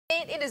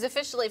It is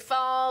officially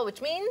fall,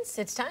 which means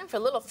it's time for a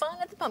little fun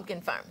at the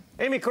pumpkin farm.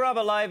 Amy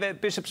Carrabba live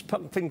at Bishop's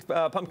pumpkin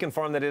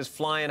farm that is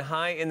flying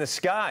high in the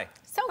sky.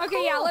 So cool.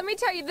 Okay, yeah, let me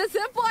tell you, the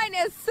zipline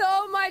is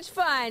so much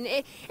fun.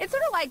 It's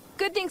sort of like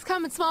good things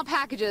come in small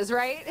packages,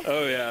 right?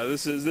 Oh yeah,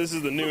 this is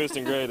the newest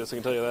and greatest, I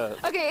can tell you that.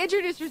 Okay,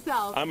 introduce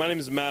yourself. My name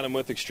is Matt, I'm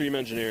with Extreme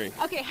Engineering.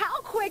 Okay, how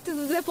quick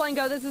does the zipline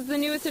go? This is the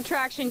newest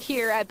attraction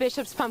here at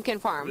Bishop's Pumpkin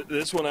Farm.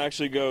 This one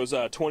actually goes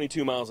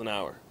 22 miles an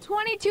hour.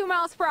 22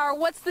 miles per hour,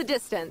 what's the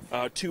distance?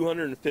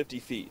 250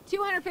 feet.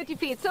 250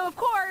 feet. So of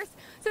course,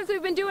 since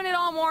we've been doing it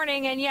all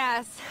morning, and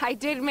yes, I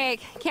did make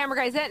camera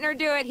guy Zentner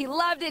do it. He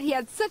loved it. He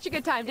had such a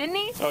good time, didn't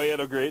he? Oh, he had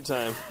a great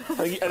time.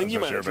 I think you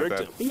might have tricked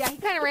him. Yeah, he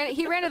kind of ran.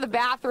 He ran to the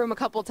bathroom a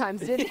couple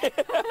times, didn't he?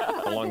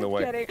 Along the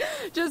way. Kidding.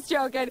 Just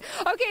joking.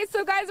 Okay,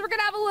 so guys, we're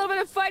gonna have a little bit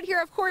of fun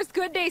here. Of course,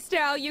 Good Day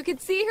style. You can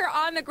see here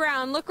on the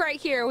ground. Look right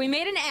here. We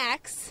made an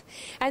X,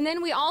 and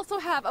then we also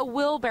have a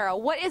wheelbarrow.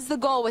 What is the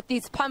goal with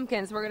these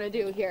pumpkins we're gonna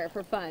do here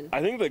for fun?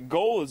 I think the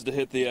goal is to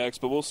hit the X,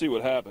 but we'll see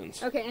what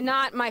happens. Okay, and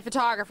not my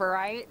photographer,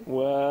 right?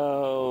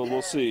 Well,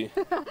 we'll see.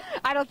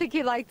 I don't think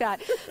he'd like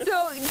that.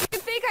 So, do you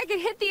think I could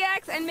hit the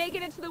X and make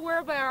it into the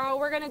wheelbarrow?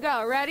 We're gonna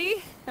go.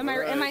 Ready? Am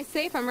I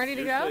safe? I'm ready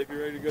to go. Safe. You're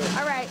ready to go.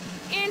 All right.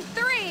 In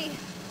 3,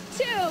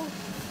 2,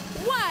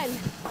 1,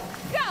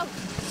 go.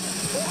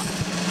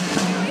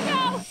 Here we go.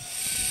 Ah!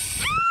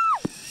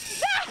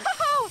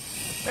 No!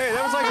 Hey,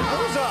 that was like a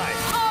bullseye.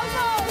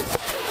 Almost.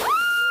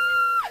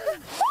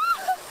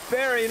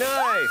 Very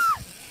nice.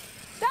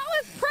 That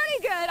was pretty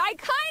good. I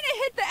kind of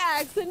hit the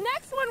X. The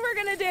next one we're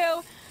going to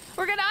do,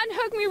 we're going to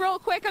unhook me real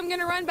quick. I'm going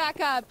to run back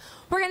up.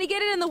 We're going to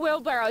get it in the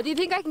wheelbarrow. Do you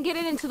think I can get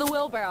it into the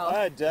wheelbarrow?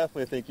 I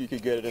definitely think you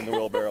could get it in the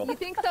wheelbarrow. You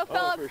think so,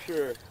 Philip? Oh, for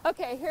sure.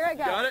 Okay, here I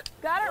go. Got it?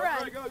 Got it,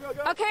 run. Right,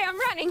 go. Okay, I'm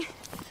running.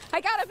 I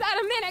got about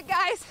a minute,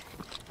 guys,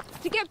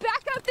 to get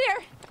back up there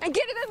and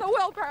get it in the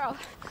wheelbarrow.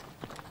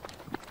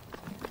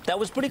 That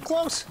was pretty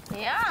close.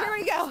 Yeah. Here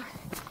we go.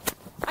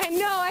 I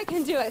know I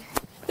can do it.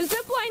 The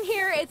zip line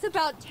here, it's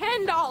about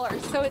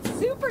 $10, so it's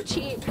super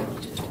cheap.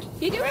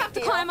 You do have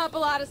to climb up a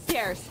lot of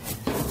stairs.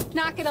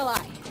 Not gonna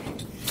lie.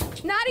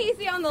 Not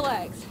easy on the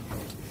legs.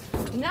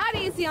 Not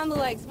easy on the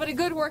legs, but a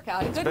good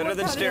workout. A good Better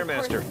than workout and, of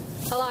Stairmaster.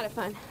 course, a lot of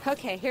fun.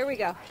 Okay, here we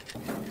go.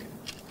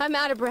 I'm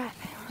out of breath.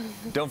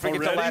 Don't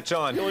forget to latch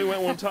on. You only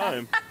went one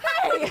time.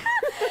 Hey! What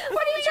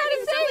are you trying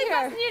to say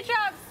here? Your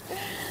chops.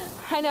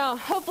 I know.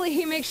 Hopefully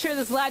he makes sure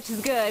this latch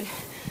is good.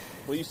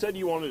 Well, you said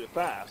you wanted it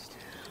fast.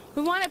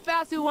 We want it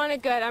fast, we want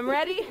it good. I'm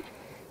ready.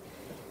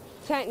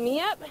 Tighten me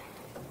up.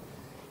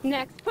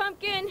 Next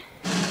pumpkin.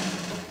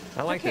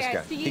 I like Okay, I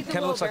this guy. see He you the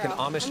kind of looks like an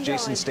wheelbarrow. Amish I'm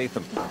Jason going.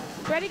 Statham.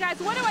 Ready, guys?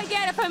 What do I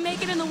get if I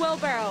make it in the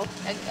wheelbarrow?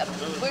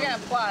 We're going to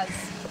applaud.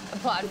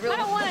 Applaud real I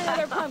don't want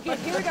another pumpkin.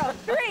 Here we go.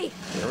 3,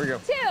 There we go.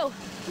 2,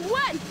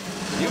 1.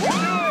 You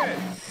can do it!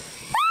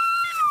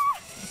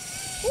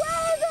 What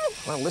is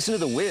it? Wow, listen to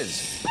the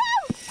whiz.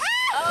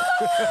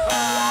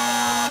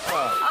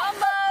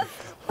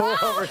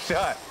 Almost.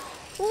 Overshot.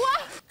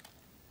 What?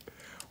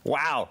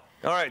 Wow.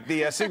 All right,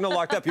 the signal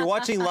locked up. You're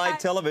watching live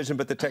television,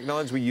 but the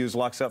technology we use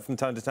locks up from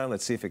time to time.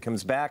 Let's see if it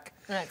comes back.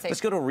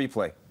 Let's go to a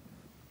replay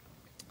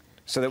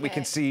so that we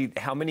can see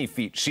how many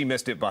feet she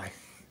missed it by.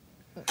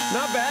 Not bad.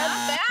 Not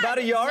bad. About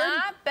a yard.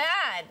 Not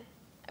bad.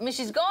 I mean,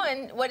 she's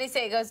going, what do you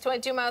say, it goes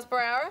 22 miles per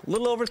hour? A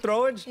little over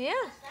throwage. Yeah.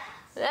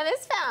 That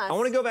is fast. I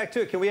want to go back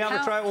to it. Can we have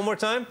her try it one more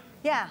time?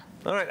 Yeah.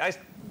 All right.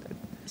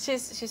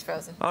 She's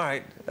frozen. All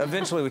right.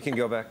 Eventually we can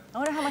go back. I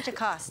wonder how much it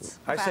costs.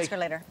 We'll ask her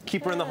later.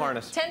 Keep her in the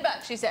harness.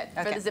 $10, she said,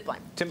 for Okay. the zip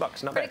line. $10,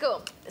 not Pretty bad.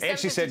 cool. And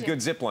she said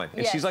good zip line.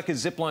 And Yes. she's like a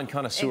zip line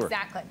connoisseur.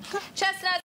 Exactly. Chestnuts.